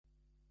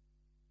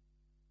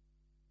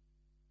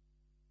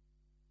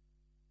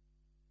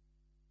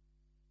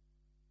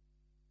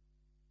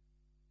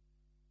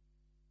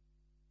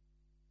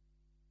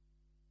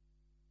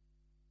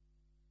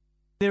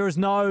There is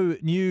no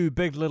new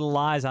Big Little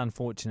Lies,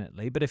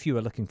 unfortunately, but if you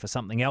are looking for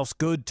something else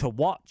good to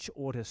watch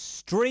or to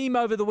stream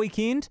over the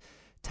weekend,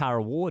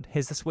 Tara Ward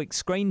has this week's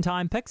screen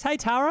time picks. Hey,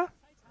 Tara.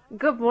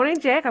 Good morning,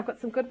 Jack. I've got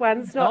some good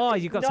ones.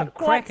 You've got some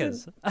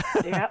crackers.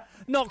 Yeah.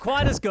 Not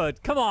quite as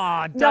good. Come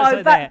on, don't say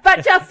No, that.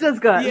 but just as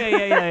good.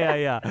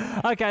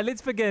 Yeah. Okay,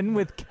 let's begin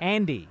with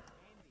Candy.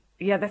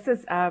 Yeah, this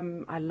is,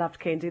 I loved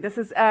Candy. This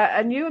is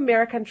a new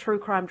American true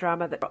crime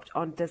drama that dropped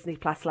on Disney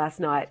Plus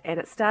last night, and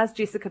it stars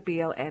Jessica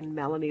Biel and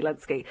Melanie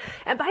Lynskey.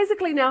 And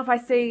basically now if I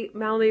see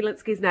Melanie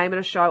Lynskey's name in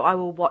a show, I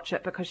will watch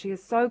it because she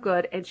is so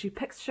good, and she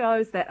picks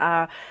shows that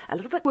are a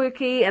little bit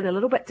quirky and a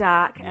little bit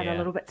dark and a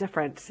little bit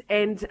different.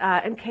 And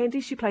in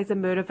Candy, she plays a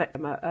murder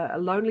victim, a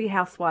lonely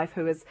housewife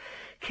who is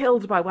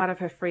killed by one of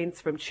her friends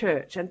from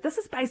church. And this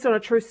is based on a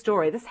true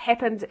story. This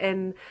happened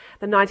in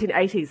the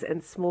 1980s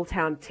in small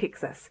town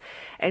Texas.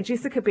 And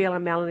Jessica Biel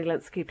and Melanie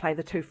Lynskey play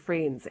the two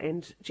friends.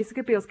 And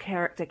Jessica Biel's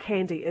character,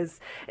 Candy,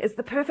 is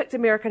the perfect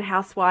American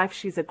housewife.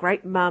 She's a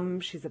great mum.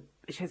 She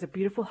has a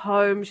beautiful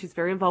home. She's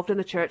very involved in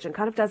the church and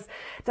kind of does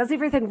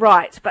everything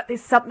right. But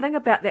there's something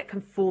about that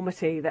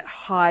conformity that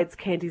hides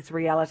Candy's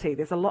reality.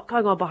 There's a lot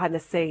going on behind the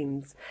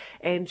scenes,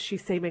 and she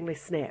seemingly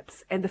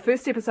snaps. And the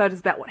first episode is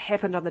about what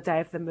happened on the day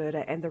of the murder,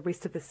 and the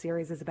rest of the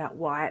series is about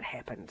why it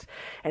happened.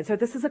 And so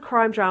this is a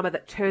crime drama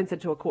that turns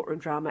into a courtroom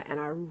drama, and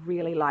I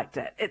really liked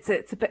it. It's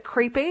a bit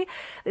creepy.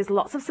 There's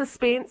lots of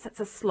suspense. It's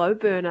a slow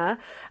burner.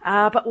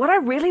 But what I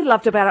really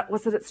loved about it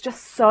was that it's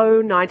just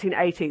so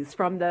 1980s,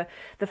 from the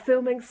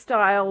filming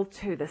style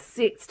to the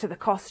sets to the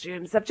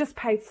costumes. They've just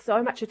paid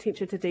so much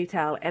attention to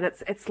detail, and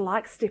it's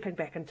like stepping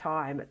back in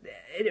time.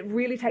 It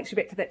really takes you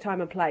back to that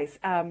time and place.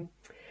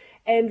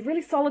 And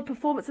really solid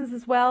performances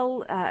as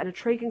well, an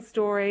intriguing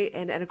story,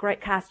 and a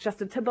great cast.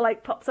 Justin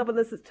Timberlake pops up in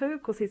this too.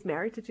 Of course, he's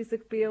married to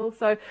Jessica Biel.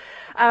 So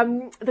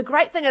the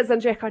great thing is,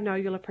 and Jack, I know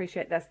you'll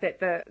appreciate this, that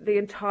the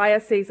entire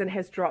season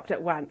has dropped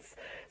at once.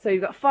 So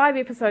you've got 5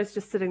 episodes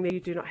just sitting there.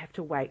 You do not have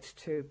to wait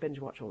to binge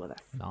watch all of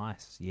this.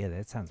 Nice. Yeah,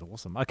 that sounds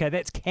awesome. Okay,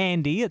 that's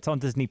Candy. It's on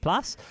Disney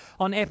Plus.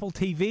 On Apple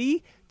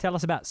TV, tell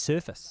us about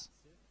Surface.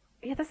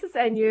 Yeah, this is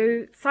a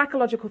new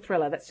psychological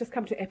thriller that's just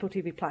come to Apple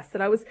TV Plus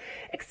that I was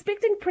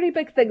expecting pretty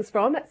big things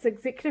from. It's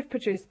executive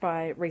produced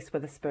by Reese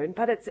Witherspoon,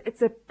 but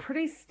it's a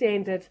pretty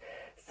standard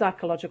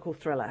psychological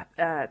thriller.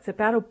 It's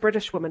about a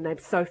British woman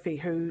named Sophie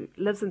who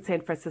lives in San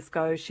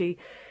Francisco. She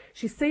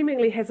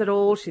seemingly has it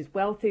all. She's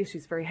wealthy,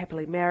 she's very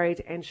happily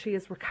married, and she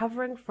is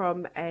recovering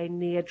from a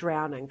near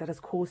drowning that has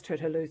caused her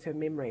to lose her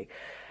memory.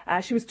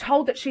 She was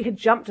told that she had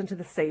jumped into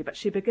the sea, but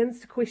she begins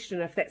to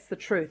question if that's the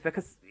truth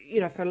because,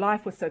 if her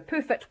life was so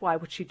perfect, why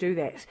would she do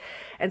that?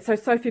 And so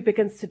Sophie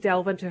begins to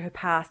delve into her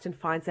past and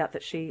finds out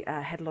that she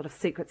had a lot of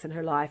secrets in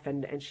her life,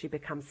 and she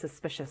becomes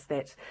suspicious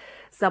that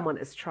someone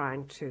is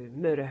trying to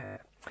murder her.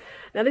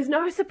 Now, there's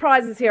no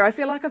surprises here. I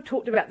feel like I've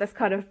talked about this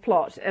kind of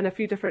plot in a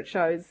few different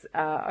shows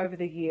over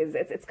the years.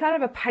 It's kind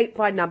of a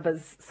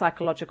paint-by-numbers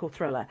psychological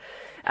thriller.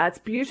 It's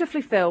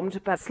beautifully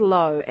filmed, but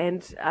slow,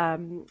 and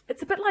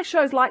it's a bit like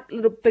shows like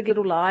Big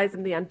Little Lies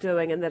and The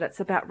Undoing, in that it's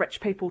about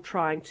rich people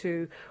trying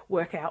to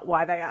work out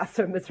why they are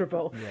so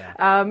miserable.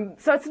 Yeah.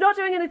 So it's not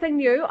doing anything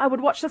new. I would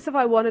watch this if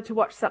I wanted to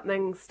watch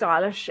something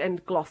stylish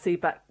and glossy,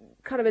 but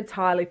kind of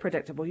entirely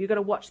predictable. You're going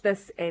to watch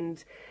this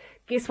and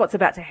guess what's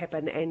about to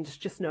happen and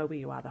just know where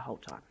you are the whole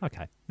time.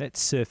 Okay, that's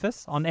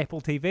Surface on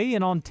Apple TV,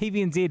 and on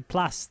TVNZ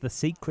Plus, The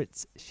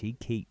Secrets She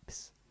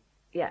Keeps.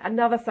 Yeah,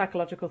 another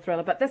psychological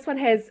thriller, but this one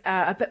has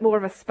a bit more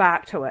of a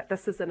spark to it.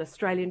 This is an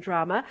Australian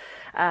drama.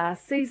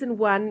 Season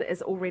 1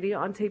 is already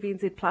on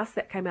TVNZ Plus.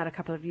 That came out a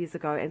couple of years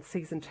ago, and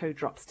Season 2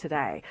 drops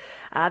today.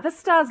 This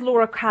stars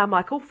Laura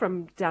Carmichael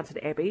from Downton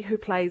Abbey, who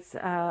plays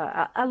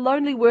a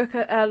lonely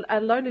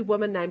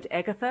woman named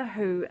Agatha,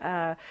 who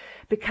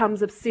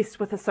becomes obsessed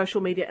with a social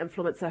media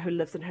influencer who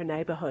lives in her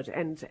neighbourhood,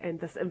 and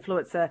this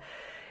influencer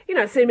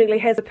seemingly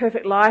has a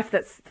perfect life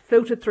that's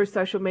filtered through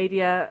social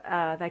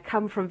media. They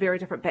come from very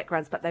different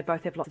backgrounds, but they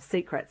both have lots of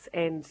secrets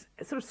and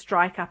sort of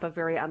strike up a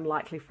very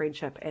unlikely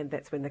friendship, and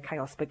that's when the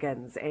chaos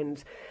begins.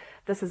 And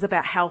this is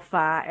about how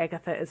far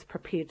Agatha is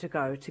prepared to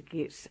go to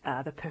get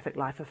the perfect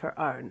life of her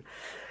own.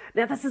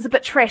 Now, this is a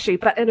bit trashy,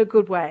 but in a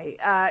good way.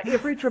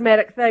 Every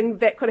dramatic thing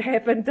that could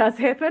happen does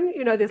happen.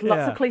 There's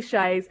lots of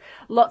cliches,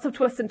 lots of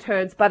twists and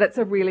turns, but it's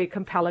a really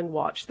compelling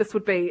watch. This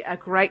would be a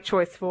great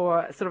choice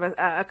for sort of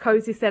a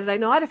cozy Saturday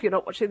night if you're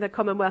not watching the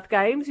Commonwealth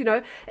Games.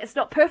 It's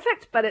not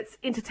perfect, but it's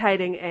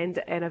entertaining and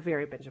a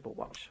very bingeable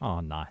watch. Oh,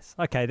 nice.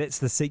 Okay, that's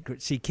The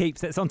Secret She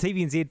Keeps. That's on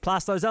TVNZ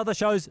Plus. Those other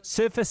shows,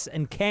 Surface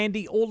and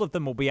Candy, all of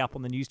them will be up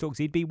on the Newstalk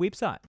ZB website.